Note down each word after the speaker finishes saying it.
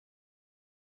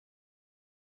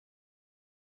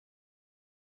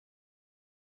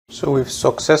So we've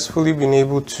successfully been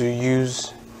able to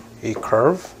use a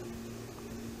curve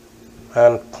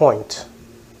and point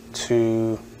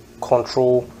to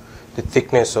control the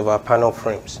thickness of our panel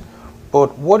frames.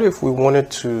 But what if we wanted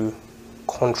to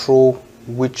control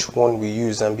which one we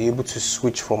use and be able to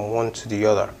switch from one to the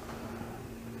other?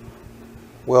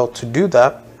 Well, to do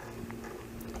that,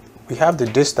 we have the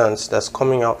distance that's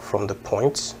coming out from the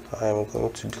point. I'm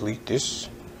going to delete this.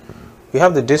 We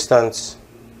have the distance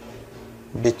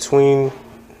between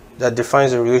that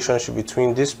defines the relationship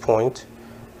between this point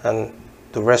and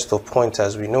the rest of points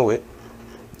as we know it.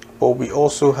 But we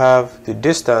also have the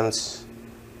distance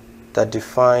that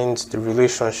defines the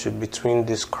relationship between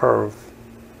this curve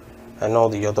and all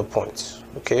the other points.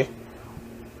 Okay,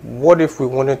 what if we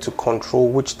wanted to control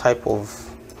which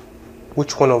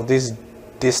one of these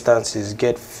distances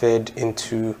get fed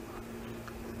into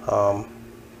our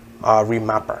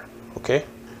remapper? Okay,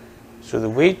 so the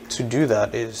way to do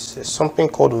that is something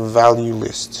called value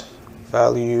list.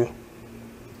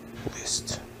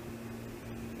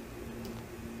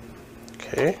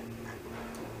 Okay,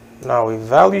 now a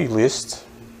value list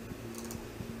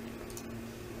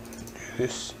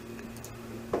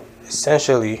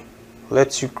essentially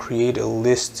lets you create a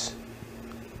list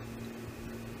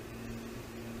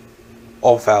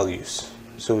of values.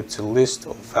 So it's a list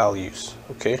of values,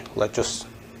 okay, like just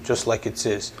like it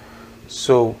says.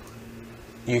 So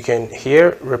you can,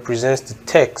 here represents the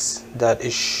text that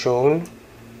is shown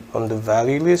on the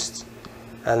value list,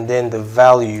 and then the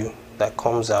value that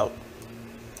comes out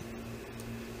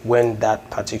when that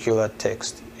particular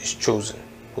text is chosen.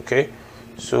 Okay,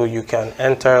 so you can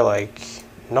enter like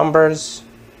numbers,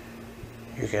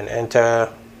 you can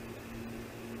enter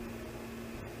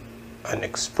an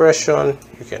expression,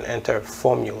 you can enter a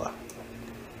formula.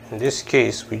 In this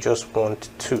case we just want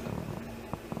 2.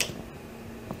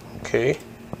 Okay,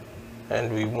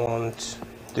 and we want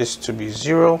this to be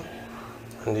 0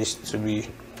 and this to be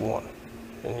 1,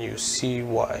 and you see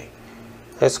why.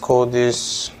 Let's call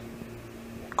this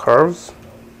curve,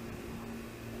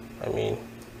 a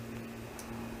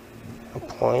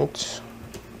point,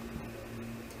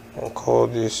 and call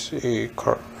this a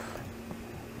curve.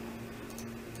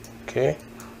 Okay,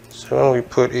 so when we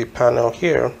put a panel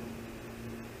here,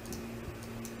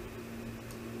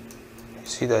 you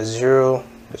see that 0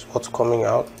 is what's coming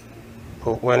out,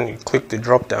 but when you click the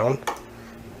drop down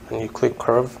and you click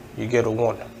curve, you get a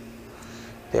 1.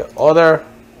 There are other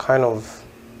kind of,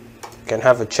 you can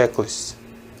have a checklist,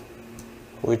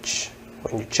 which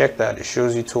when you check that, it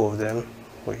shows you 2 of them,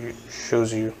 or it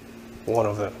shows you 1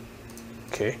 of them.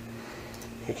 Okay,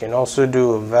 you can also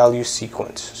do a value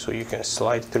sequence, so you can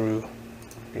slide through,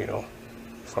 you know,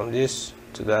 from this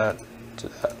to that to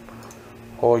that,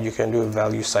 or you can do a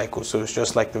value cycle, so it's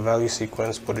just like the value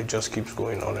sequence, but it just keeps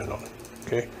going on and on.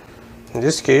 Okay, in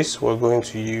this case we're going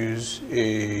to use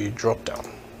a drop down,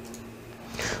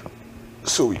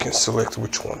 so we can select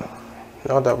which one.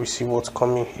 Now that we see what's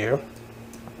coming here,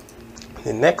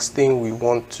 the next thing we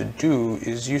want to do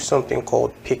is use something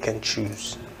called pick and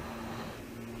choose.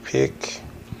 Pick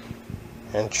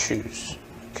and choose.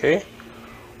 Okay,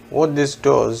 what this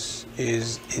does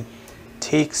is it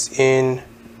takes in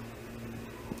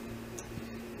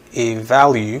a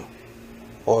value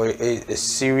or a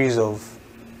series of,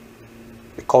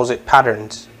 it calls it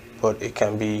patterns, but it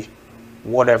can be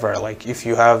whatever. Like if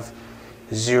you have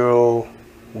 0,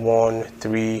 1,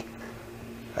 3,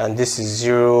 and this is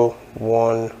 0,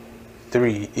 1,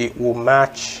 3, it will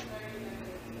match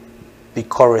the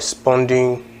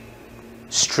corresponding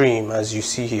stream, as you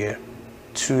see here,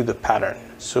 to the pattern.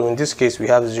 So in this case we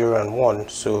have 0 and 1,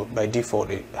 so by default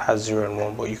it has 0 and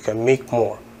 1, but you can make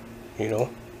more, you know.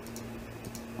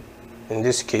 In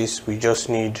this case we just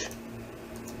need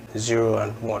 0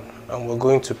 and 1, and we're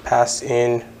going to pass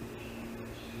in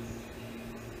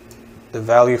the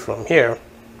value from here,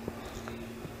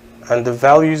 and the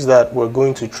values that we're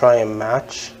going to try and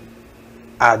match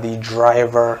are the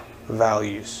driver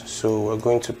values. So we're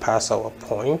going to pass our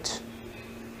point,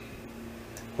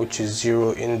 which is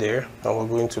 0, in there, and we're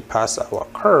going to pass our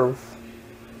curve,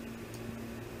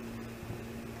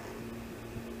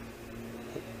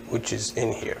 which is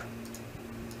in here.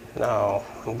 Now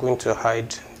I'm going to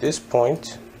hide this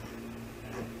point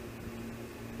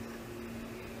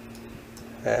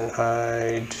and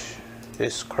hide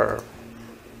this curve.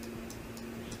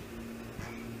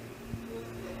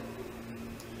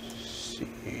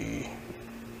 See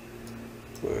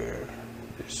where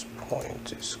this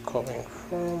point is coming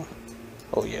from.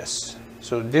 Oh yes,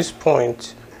 so this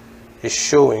point is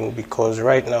showing because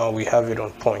right now we have it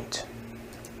on point,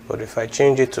 but if I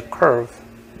change it to curve,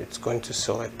 it's going to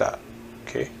select that.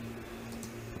 Okay,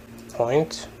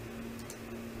 point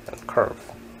and curve.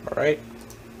 All right,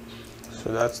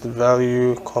 so that's the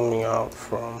value coming out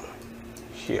from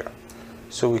here.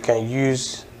 So we can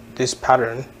use this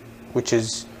pattern, which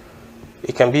is,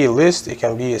 it can be a list, it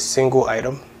can be a single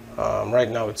item. Right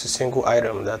now it's a single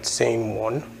item that's saying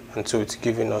 1, and so it's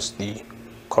giving us the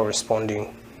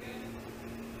corresponding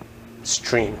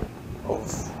stream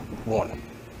of 1,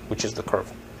 which is the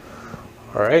curve.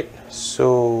 All right,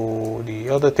 so the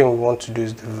other thing we want to do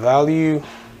is the value.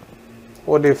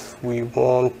 What if we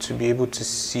want to be able to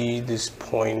see this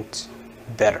point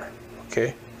better?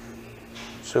 Okay,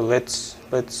 so let's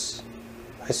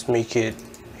make it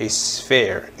a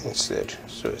sphere instead.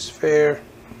 So a sphere,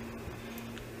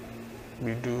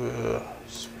 we do a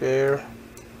sphere,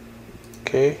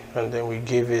 okay, and then we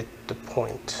give it the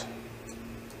point.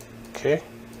 Okay,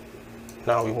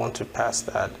 now we want to pass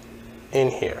that in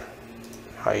here,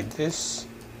 hide this,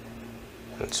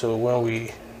 and so when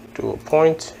we do a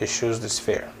point, it shows the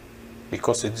sphere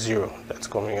because it's 0 that's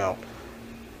coming out.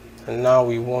 And now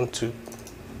we want to,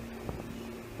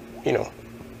 you know,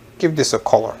 give this a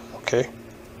color. Okay,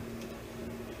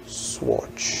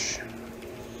 swatch,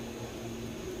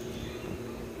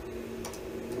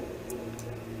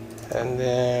 and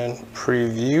then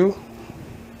preview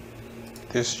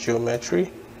this geometry.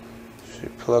 So you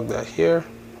plug that here,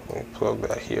 we plug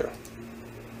that here.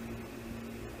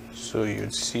 So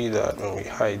you'd see that when we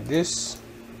hide this,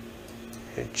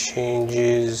 it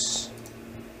changes.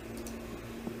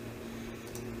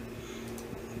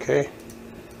 Okay,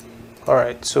 all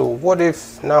right, so what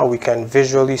if now we can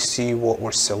visually see what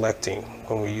we're selecting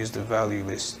when we use the value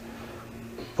list,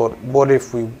 but what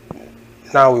if we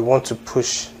now we want to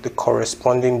push the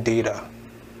corresponding data,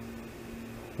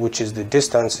 which is the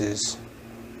distances,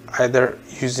 either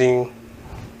using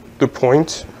the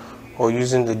point or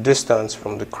using the distance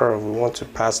from the curve. We want to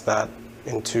pass that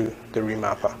into the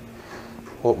remapper.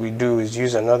 What we do is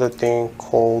use another thing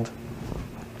called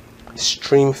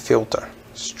stream filter.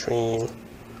 Stream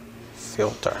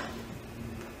filter.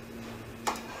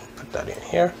 Put that in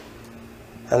here.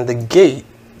 And the gate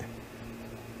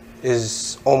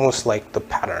is almost like the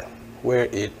pattern, where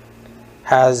it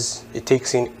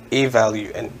takes in a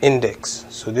value, an index.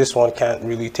 So this one can't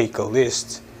really take a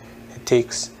list, it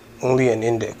takes only an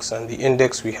index, and the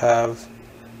index we have,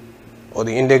 or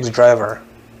the index driver,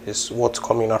 is what's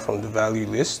coming out from the value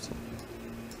list,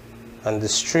 and the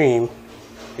stream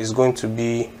is going to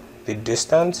be the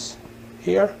distance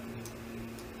here,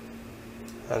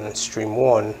 and then stream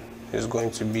 1 is going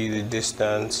to be the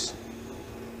distance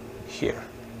here.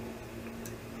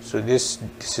 So this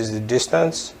is the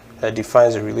distance that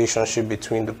defines the relationship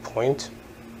between the point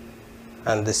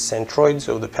and the centroids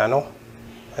of the panel,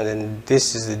 and then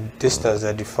this is the distance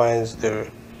that defines the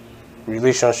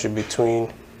relationship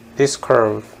between this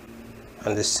curve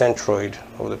and the centroid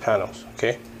of the panels.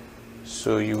 Okay,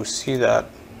 so you will see that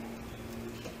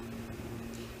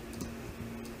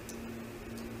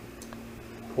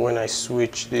when I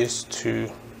switch this to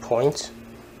point,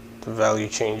 the value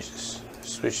changes.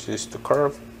 Switch this to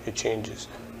curve, it changes.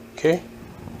 Okay,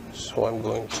 so I'm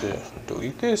going to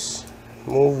delete this,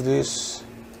 move this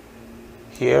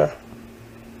here,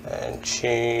 and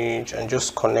change, and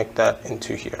just connect that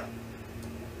into here.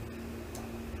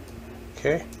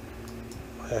 Okay,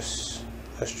 let's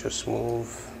just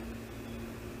move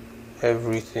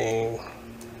everything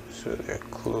so they're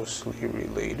closely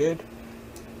related.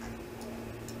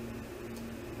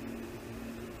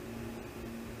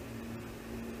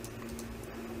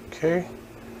 Okay,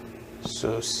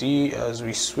 so see, as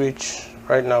we switch,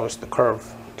 right now it's the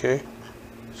curve. Okay,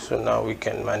 so now we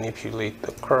can manipulate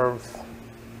the curve.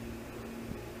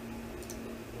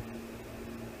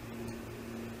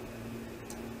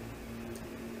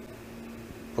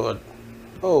 But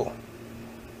oh,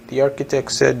 the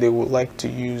architect said they would like to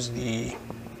use the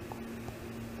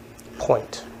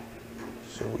point,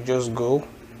 so we just go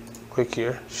click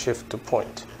here, shift to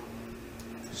point,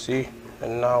 see,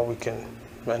 and now we can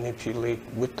manipulate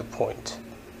with the point.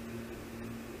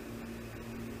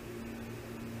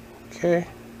 Okay,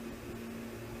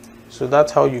 so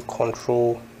that's how you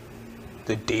control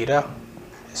the data,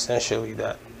 essentially,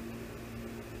 that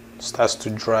starts to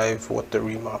drive what the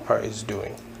remapper is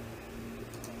doing.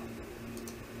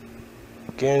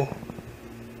 Again,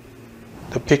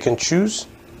 the pick and choose,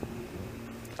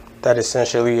 that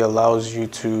essentially allows you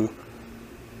to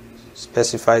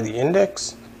specify the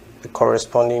index. The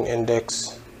corresponding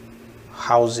index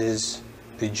houses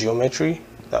the geometry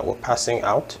that we're passing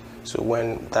out. So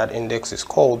when that index is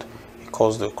called, it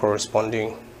calls the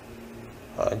corresponding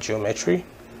geometry.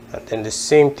 And then the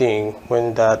same thing,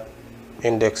 when that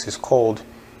index is called,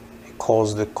 it calls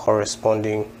calls the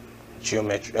corresponding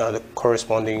geometry, the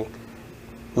corresponding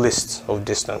list of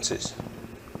distances,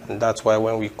 and that's why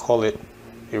when we call it,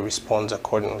 it responds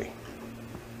accordingly.